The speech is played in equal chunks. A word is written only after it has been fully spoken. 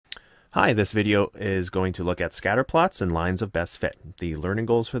Hi, this video is going to look at scatter plots and lines of best fit. The learning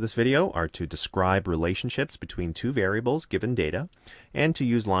goals for this video are to describe relationships between two variables given data, and to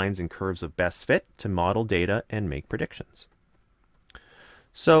use lines and curves of best fit to model data and make predictions.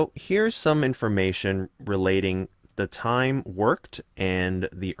 So here's some information relating the time worked and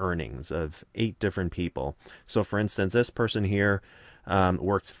the earnings of 8 different people. So for instance, this person here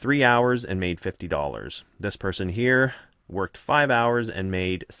worked 3 hours and made $50. This person here worked 5 hours and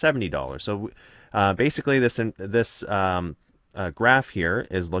made $70. So basically this graph here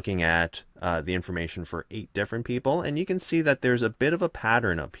is looking at the information for 8 different people, and you can see that there's a bit of a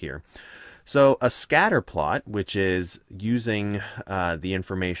pattern up here. So a scatter plot, which is using the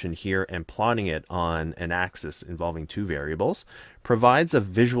information here and plotting it on an axis involving 2 variables, provides a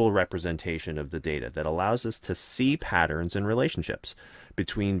visual representation of the data that allows us to see patterns and relationships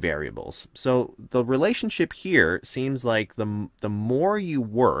between variables. So the relationship here seems like the more you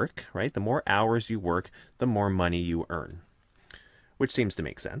work, right, the more hours you work, the more money you earn, which seems to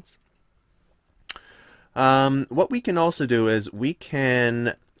make sense. What we can also do is we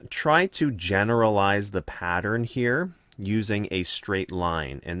can try to generalize the pattern here using a straight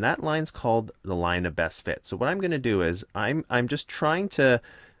line, and that line's called the line of best fit. So what I'm going to do is I'm just trying to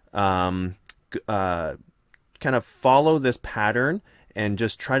kind of follow this pattern and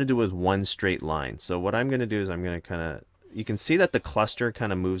just try to do it with one straight line. So what I'm going to do is I'm going to you can see that the cluster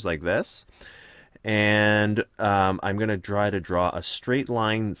kind of moves like this, and I'm going to try to draw a straight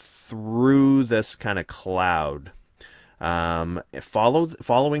line through this kind of cloud.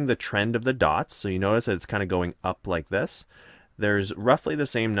 Following the trend of the dots. So you notice that it's kind of going up like this. There's roughly the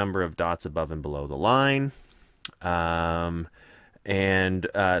same number of dots above and below the line. So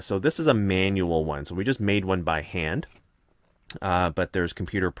this is a manual one. So we just made one by hand. But there's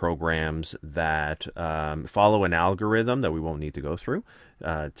computer programs that follow an algorithm that we won't need to go through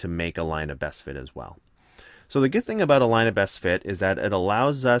to make a line of best fit as well. So the good thing about a line of best fit is that it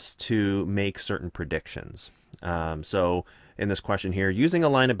allows us to make certain predictions. So in this question here, using a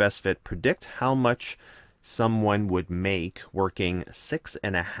line of best fit, predict how much someone would make working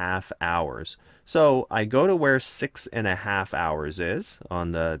 6.5 hours. So I go to where 6.5 hours is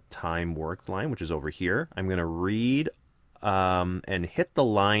on the time worked line, which is over here. I'm going to read and hit the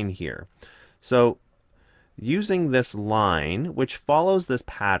line here. So using this line, which follows this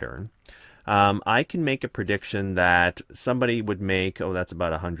pattern, I can make a prediction that somebody would make, oh, that's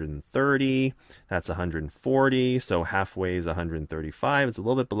about 130, that's 140, so halfway is 135. It's a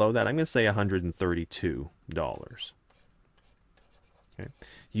little bit below that. I'm going to say $132. Okay.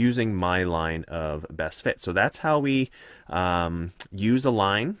 Using my line of best fit. So that's how we use a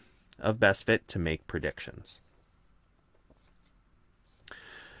line of best fit to make predictions.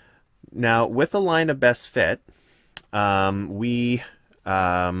 Now, with a line of best fit, we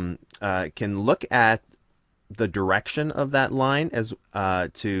can look at the direction of that line as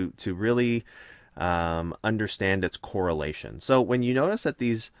to really understand its correlation. So when you notice that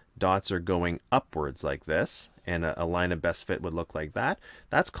these dots are going upwards like this, and a line of best fit would look like that,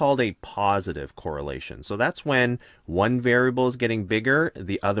 that's called a positive correlation. So that's when one variable is getting bigger,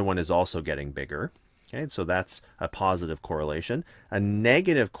 the other one is also getting bigger. Okay, so that's a positive correlation. A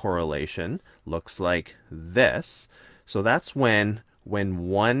negative correlation looks like this. So that's when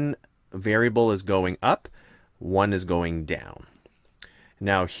one variable is going up, one is going down.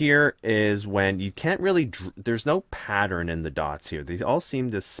 Now here is when you can't really, there's no pattern in the dots here. They all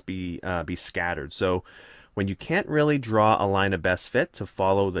seem to be scattered. So when you can't really draw a line of best fit to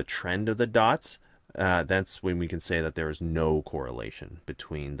follow the trend of the dots, that's when we can say that there is no correlation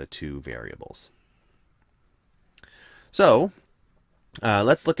between the 2 variables. So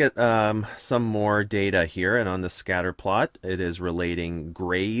let's look at some more data here, and on the scatter plot it is relating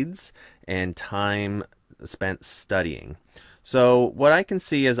grades and time spent studying. So what I can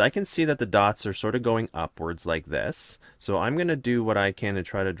see is I can see that the dots are sort of going upwards like this. So I'm going to do what I can to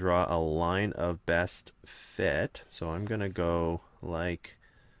try to draw a line of best fit. So I'm going to go like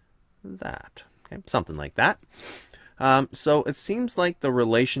that, okay, something like that. So it seems like the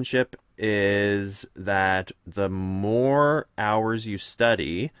relationship is that the more hours you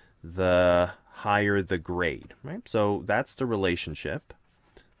study, the higher the grade, right? So that's the relationship.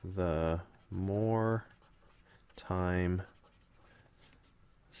 The more time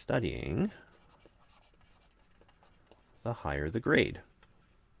studying, the higher the grade,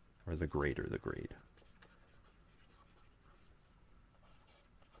 or the greater the grade.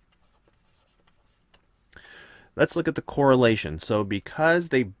 Let's look at the correlation. So because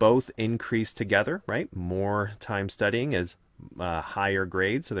they both increase together, right? More time studying is higher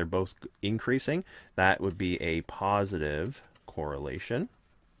grade, so they're both increasing. That would be a positive correlation.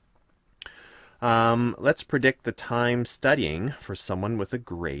 Let's predict the time studying for someone with a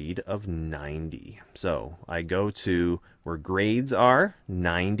grade of 90. So I go to where grades are,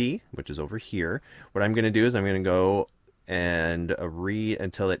 90, which is over here. What I'm going to do is I'm going to go and read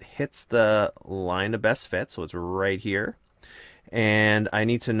until it hits the line of best fit. So it's right here. And I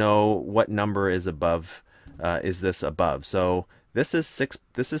need to know what number is above, is this above. So this is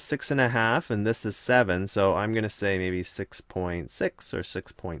 6.5 and this is 7. So I'm going to say maybe 6.6 or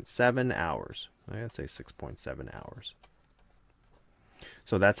 6.7 hours. I'm going to say 6.7 hours.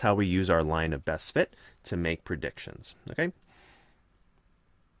 So that's how we use our line of best fit to make predictions. Okay.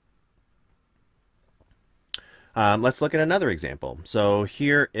 Let's look at another example. So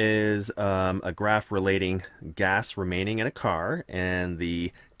here is a graph relating gas remaining in a car and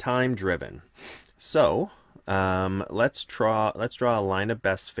the time driven. So let's draw a line of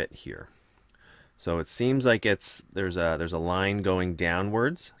best fit here. So it seems like there's a line going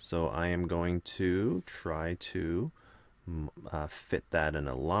downwards. So I am going to try to fit that in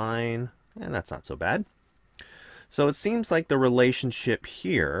a line, and that's not so bad. So it seems like the relationship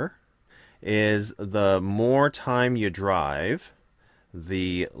here is the more time you drive,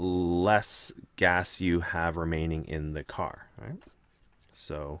 the less gas you have remaining in the car, right?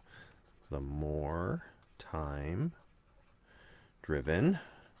 So the more time driven,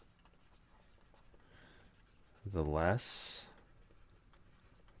 the less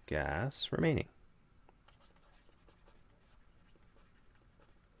gas remaining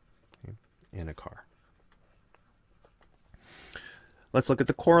in a car. Let's look at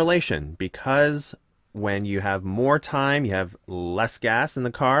the correlation. Because when you have more time, you have less gas in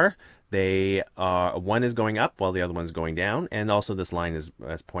the car. One is going up while the other one's going down, and also this line is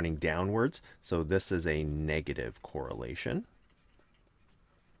pointing downwards. So this is a negative correlation.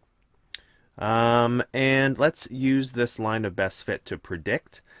 And let's use this line of best fit to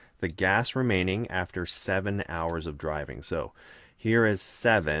predict the gas remaining after 7 hours of driving. So here is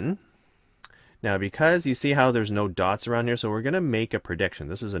 7. Now, because you see how there's no dots around here, so we're going to make a prediction.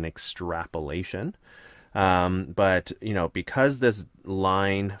 This is an extrapolation. But, you know, because this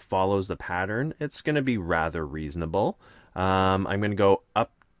line follows the pattern, it's going to be rather reasonable. I'm going to go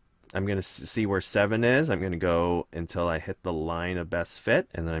up. I'm going to see where 7 is. I'm going to go until I hit the line of best fit,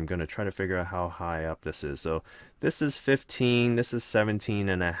 and then I'm going to try to figure out how high up this is. So this is 15. This is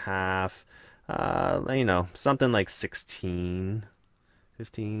 17.5. You know, something like 16.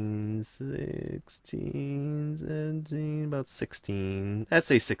 15, 16, 17, about 16. Let's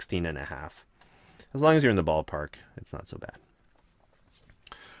say 16.5. As long as you're in the ballpark, it's not so bad.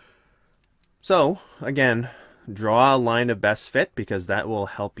 So, again, draw a line of best fit because that will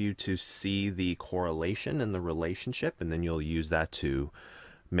help you to see the correlation and the relationship, and then you'll use that to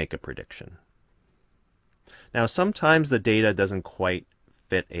make a prediction. Now, sometimes the data doesn't quite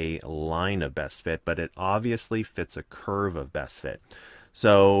fit a line of best fit, but it obviously fits a curve of best fit.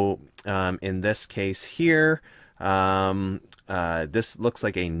 So in this case here, this looks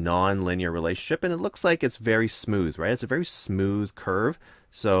like a non-linear relationship, and it looks like it's very smooth, right? It's a very smooth curve.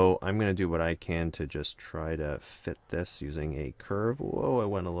 So I'm going to do what I can to just try to fit this using a curve. Whoa, I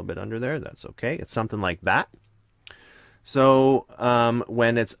went a little bit under there. That's okay. It's something like that. So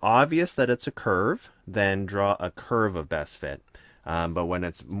when it's obvious that it's a curve, then draw a curve of best fit. But when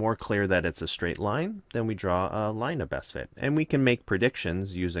it's more clear that it's a straight line, then we draw a line of best fit. And we can make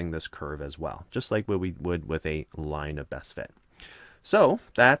predictions using this curve as well, just like what we would with a line of best fit. So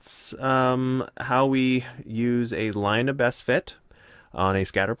that's how we use a line of best fit on a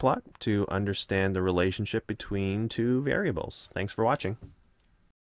scatter plot to understand the relationship between two variables. Thanks for watching.